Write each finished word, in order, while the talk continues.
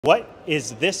What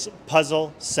is this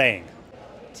puzzle saying?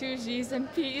 Two G's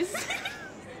and P's.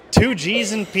 Two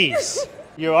G's and P's.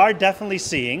 You are definitely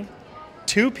seeing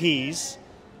two P's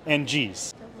and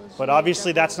G's. But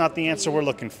obviously that's not the answer we're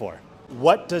looking for.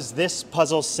 What does this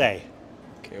puzzle say?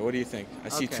 Okay, what do you think? I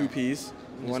see two P's,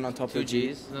 one on top of the G.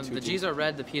 G's. The G's are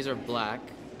red, the P's are black.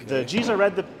 The G's are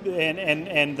red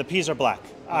and the P's are black.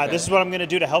 This is what I'm going to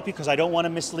do to help you because I don't want to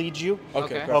mislead you.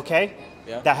 Okay. Okay?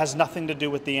 Yeah. That has nothing to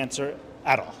do with the answer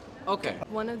at all. Okay.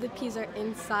 One of the P's are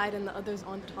inside and the other's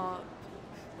on top.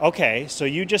 Okay, so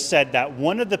you just said that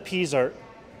one of the P's are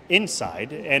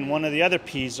inside and one of the other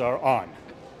P's are on,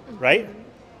 right?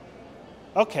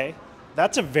 Okay,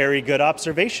 that's a very good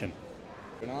observation.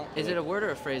 Is it a word or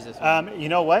a phrase this one? You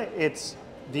know what? It's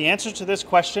the answer to this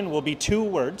question will be two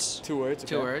words. Two words.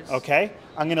 Okay. Two words. Okay,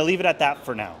 I'm going to leave it at that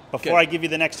for now. Before I give you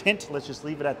the next hint, let's just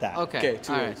leave it at that. Okay.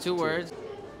 Two All words. right. Two words.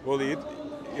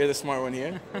 Waleed, you're the smart one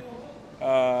here.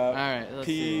 All right. Let's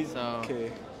see. P. So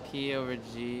Okay. P over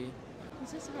G.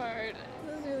 This is hard.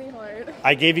 This is really hard.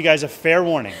 I gave you guys a fair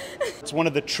warning. It's one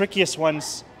of the trickiest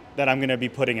ones that I'm going to be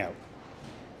putting out.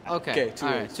 Okay. Okay, two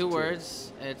All right. words, Two two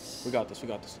words. It's. We got this.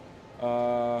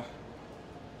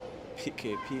 P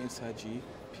inside G.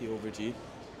 P over G.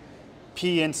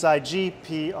 P inside G,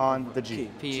 P on the G.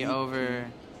 P G, over.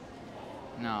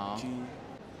 No. G.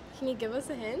 Can you give us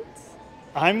a hint?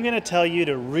 I'm going to tell you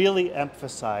to really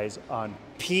emphasize on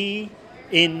P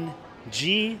in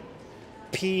G,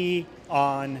 P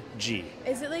on G.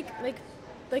 Is it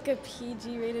like a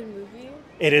PG rated movie?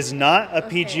 It is not a Okay.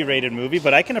 PG rated movie,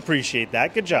 but I can appreciate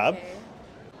that. Good job. Okay.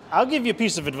 I'll give you a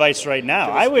piece of advice right now.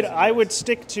 Give us a piece of I would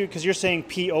stick to, because you're saying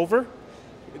P over,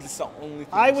 It's the only thing.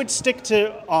 I would stick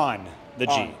to on the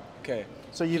G. On. Okay.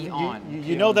 So P on.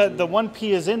 you know that the one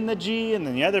P is in the G and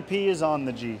then the other P is on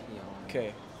the G.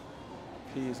 Okay.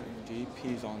 P is in G. P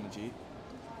is on the G.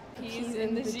 P's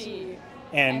in the G.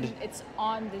 And it's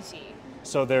on the G.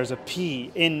 so there's a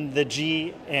P in the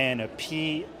G and a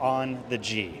P on the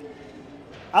G.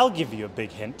 I'll give you a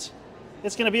big hint.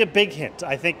 It's going to be a big hint.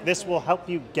 I think this will help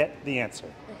you get the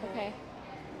answer. Okay.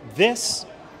 This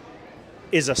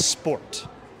is a sport.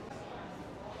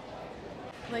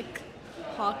 Like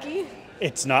hockey?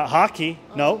 It's not hockey.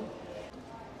 No.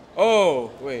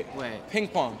 Oh, wait. Wait. Ping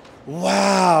pong.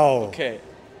 Wow. Okay.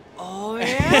 Oh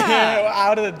yeah.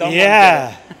 Out of the dumb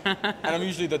Yeah. one. And I'm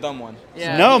usually the dumb one.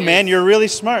 Yeah. No, he man, is. you're really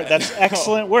smart. That's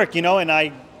excellent work. You know, and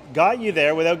I got you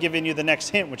there without giving you the next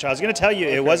hint, which I was going to tell you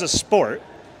it was a sport.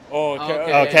 Oh, okay.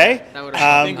 Okay. Okay. That would've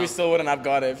I been think we enough. still wouldn't have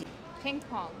got it. Ping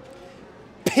pong.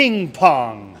 Ping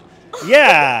pong.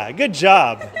 Yeah, good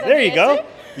job. There the you go. answer?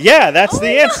 Yeah, that's the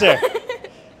answer.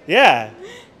 Yeah.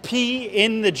 P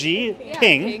in the G, Yeah,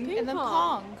 ping, and then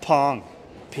pong. pong. pong.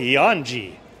 P on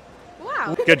G.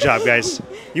 Wow. Good job, guys.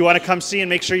 You want to come see and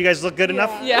make sure you guys look good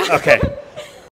enough? Yeah. Okay.